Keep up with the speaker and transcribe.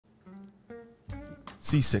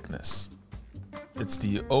Seasickness. It's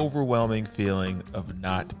the overwhelming feeling of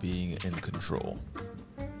not being in control.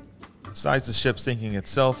 Besides the ship sinking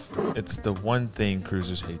itself, it's the one thing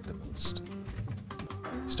cruisers hate the most.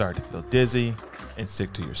 You start to feel dizzy and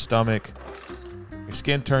sick to your stomach. Your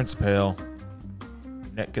skin turns pale.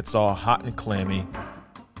 Your neck gets all hot and clammy.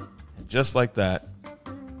 And just like that,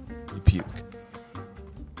 you puke.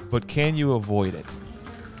 But can you avoid it?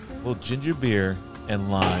 Will ginger beer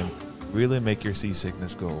and lime really make your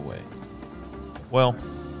seasickness go away? Well,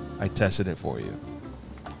 I tested it for you.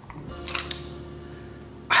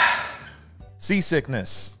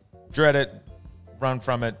 Seasickness. Dread it. Run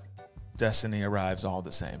from it. Destiny arrives all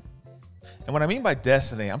the same. And what I mean by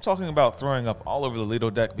destiny, I'm talking about throwing up all over the Lido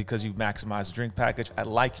deck because you maximized the drink package. I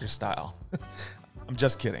like your style. I'm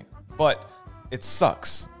just kidding. But it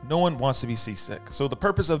sucks. No one wants to be seasick. So the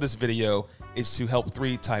purpose of this video is to help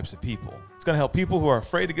three types of people. It's going to help people who are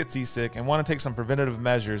afraid to get seasick and want to take some preventative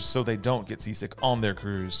measures so they don't get seasick on their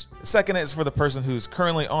cruise. The second is for the person who's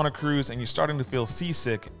currently on a cruise and you're starting to feel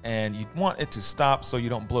seasick and you want it to stop so you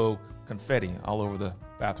don't blow confetti all over the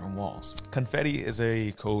bathroom walls. Confetti is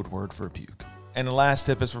a code word for puke. And the last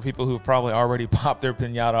tip is for people who've probably already popped their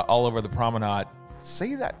piñata all over the promenade.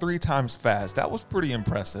 Say that 3 times fast. That was pretty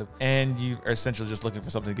impressive. And you are essentially just looking for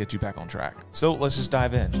something to get you back on track. So let's just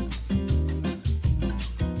dive in.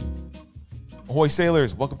 Ahoy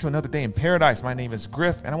sailors, welcome to another day in paradise. My name is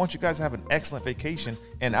Griff and I want you guys to have an excellent vacation.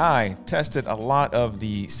 And I tested a lot of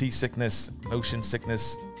the seasickness, motion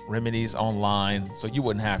sickness remedies online so you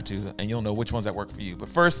wouldn't have to, and you'll know which ones that work for you. But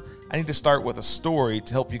first, I need to start with a story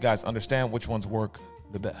to help you guys understand which ones work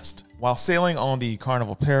the best. While sailing on the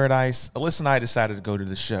Carnival Paradise, Alyssa and I decided to go to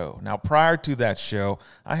the show. Now, prior to that show,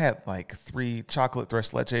 I had like 3 chocolate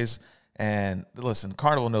tres leches, and listen,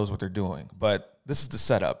 Carnival knows what they're doing, but this is the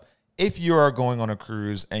setup. If you are going on a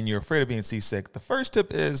cruise and you're afraid of being seasick, the first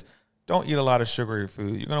tip is don't eat a lot of sugary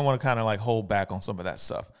food. You're going to want to kind of like hold back on some of that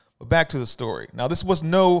stuff. But back to the story. Now, this was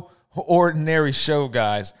no ordinary show,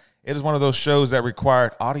 guys. It is one of those shows that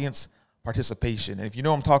required audience participation. And if you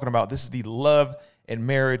know what I'm talking about, this is the Love and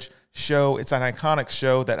Marriage show. It's an iconic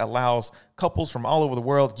show that allows couples from all over the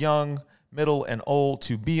world, young, middle, and old,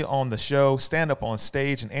 to be on the show, stand up on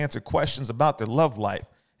stage, and answer questions about their love life.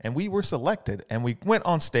 And we were selected, and we went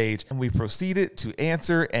on stage, and we proceeded to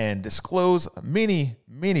answer and disclose many,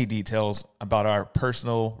 many details about our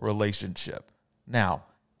personal relationship. Now,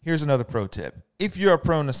 here's another pro tip. If you're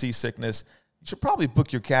prone to seasickness, you should probably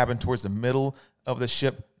book your cabin towards the middle of the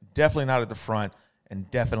ship, definitely not at the front, and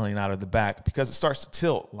definitely not at the back because it starts to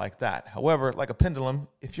tilt like that. However, like a pendulum,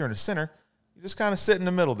 if you're in the center, you just kind of sit in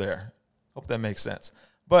the middle there. Hope that makes sense.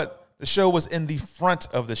 But the show was in the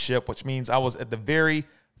front of the ship, which means I was at the very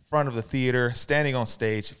front of the theater, standing on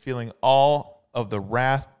stage, feeling all of the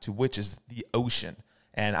wrath to which is the ocean.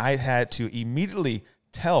 And I had to immediately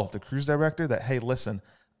tell the cruise director that, hey, listen,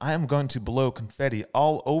 I am going to blow confetti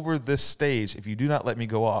all over this stage if you do not let me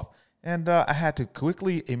go off. And I had to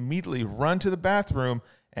quickly, immediately run to the bathroom.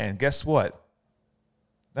 And guess what?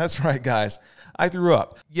 That's right, guys. I threw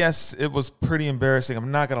up. Yes, it was pretty embarrassing.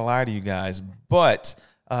 I'm not going to lie to you guys. But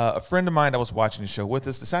a friend of mine that was watching the show with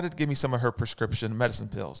us decided to give me some of her prescription medicine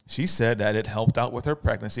pills. She said that it helped out with her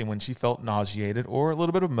pregnancy when she felt nauseated or a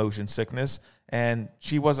little bit of motion sickness. And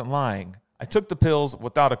she wasn't lying. I took the pills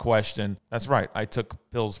without a question. That's right. I took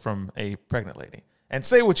pills from a pregnant lady. And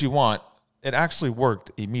say what you want, it actually worked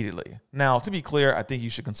immediately. Now, to be clear, I think you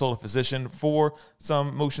should consult a physician for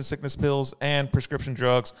some motion sickness pills and prescription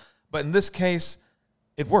drugs. But in this case,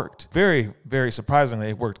 it worked. Very, very surprisingly,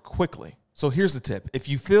 it worked quickly. So here's the tip. If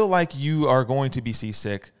you feel like you are going to be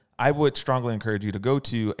seasick, I would strongly encourage you to go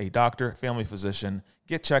to a doctor, family physician,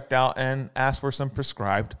 get checked out, and ask for some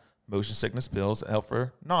prescribed motion sickness pills that help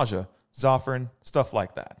for nausea, Zofran, stuff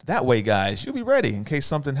like that. That way, guys, you'll be ready in case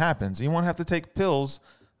something happens. You won't have to take pills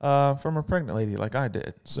from a pregnant lady like I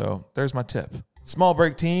did. So there's my tip. Small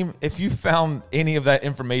break team, if you found any of that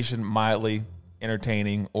information mildly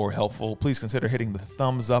entertaining or helpful, please consider hitting the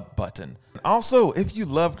thumbs up button. Also, if you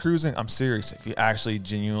love cruising, I'm serious, if you actually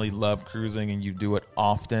genuinely love cruising and you do it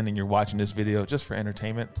often and you're watching this video just for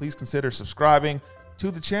entertainment, please consider subscribing to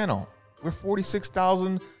the channel. We're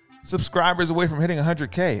 46,000 subscribers away from hitting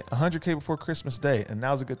 100K, 100K before Christmas Day, and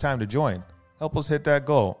now's a good time to join. Help us hit that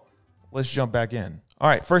goal. Let's jump back in. All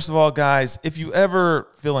right, first of all, guys, if you ever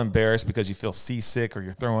feel embarrassed because you feel seasick or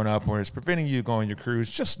you're throwing up or it's preventing you going on your cruise,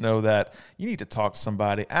 just know that you need to talk to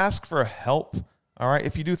somebody. Ask for help. All right,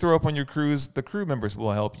 if you do throw up on your cruise, the crew members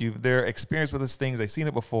will help you. They're experienced with these things. They've seen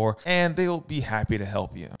it before, and they'll be happy to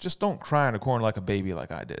help you. Just don't cry in a corner like a baby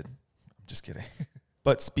like I did. I'm just kidding.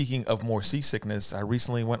 But speaking of more seasickness, I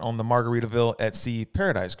recently went on the Margaritaville at Sea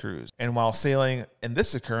Paradise cruise. And while sailing in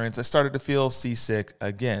this occurrence, I started to feel seasick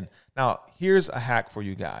again. Now, here's a hack for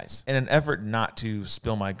you guys. In an effort not to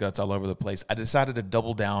spill my guts all over the place, I decided to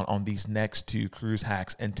double down on these next 2 cruise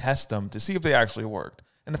hacks and test them to see if they actually worked.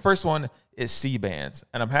 And the first one is sea bands.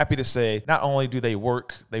 And I'm happy to say not only do they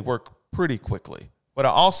work pretty quickly, but I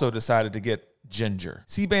also decided to get ginger.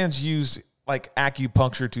 Sea bands use like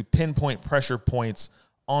acupuncture to pinpoint pressure points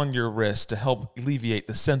on your wrist to help alleviate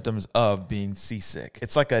the symptoms of being seasick.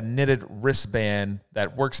 It's like a knitted wristband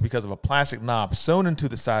that works because of a plastic knob sewn into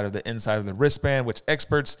the side of the inside of the wristband, which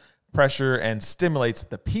experts pressure and stimulates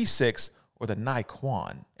the P6 or the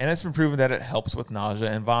Niquan. And it's been proven that it helps with nausea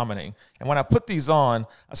and vomiting. And when I put these on,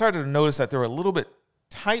 I started to notice that they were a little bit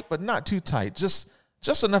tight, but not too tight, just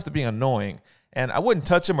enough to be annoying. And I wouldn't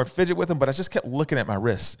touch them or fidget with them, but I just kept looking at my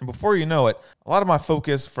wrists. And before you know it, a lot of my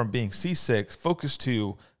focus from being seasick focused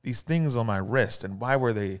to these things on my wrist. And why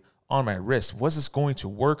were they on my wrist? Was this going to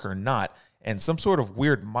work or not? And some sort of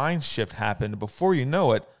weird mind shift happened. Before you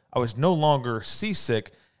know it, I was no longer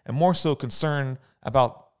seasick and more so concerned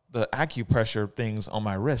about the acupressure things on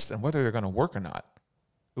my wrist and whether they're going to work or not.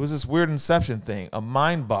 It was this weird inception thing, a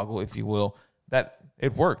mind boggle, if you will, that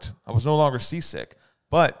it worked. I was no longer seasick.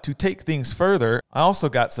 But to take things further, I also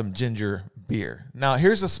got some ginger beer. Now,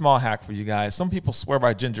 here's a small hack for you guys. Some people swear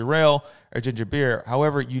by ginger ale or ginger beer.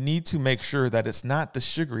 However, you need to make sure that it's not the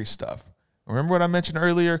sugary stuff. Remember what I mentioned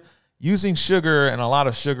earlier? Using sugar and a lot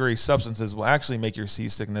of sugary substances will actually make your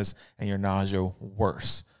seasickness and your nausea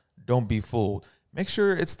worse. Don't be fooled. Make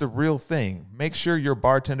sure it's the real thing. Make sure your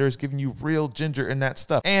bartender is giving you real ginger in that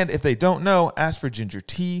stuff. And if they don't know, ask for ginger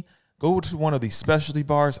tea. Go to one of these specialty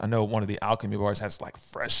bars. I know one of the Alchemy bars has like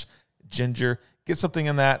fresh ginger. Get something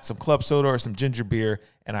in that, some club soda or some ginger beer,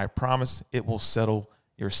 and I promise it will settle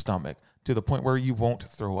your stomach to the point where you won't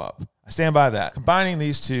throw up. I stand by that. Combining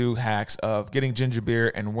these 2 hacks of getting ginger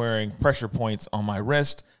beer and wearing pressure points on my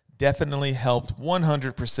wrist definitely helped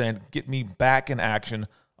 100% get me back in action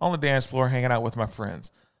on the dance floor hanging out with my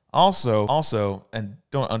friends. Also, and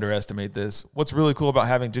don't underestimate this, what's really cool about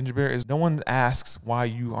having ginger beer is no one asks why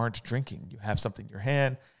you aren't drinking. You have something in your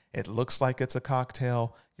hand. It looks like it's a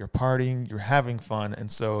cocktail. You're partying. You're having fun.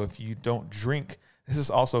 And so if you don't drink, this is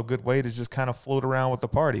also a good way to just kind of float around with the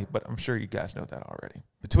party. But I'm sure you guys know that already.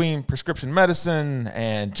 Between prescription medicine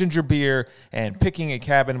and ginger beer and picking a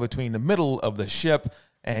cabin between the middle of the ship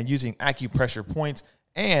and using acupressure points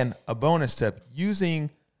and a bonus tip, using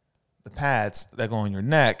the pads that go on your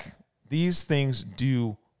neck, these things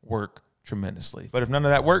do work tremendously. But if none of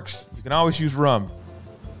that works, you can always use rum.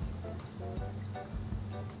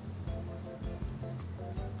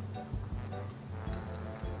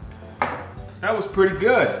 That was pretty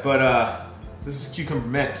good, but this is cucumber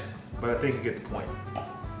mint, but I think you get the point.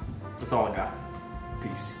 That's all I got.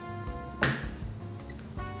 Peace.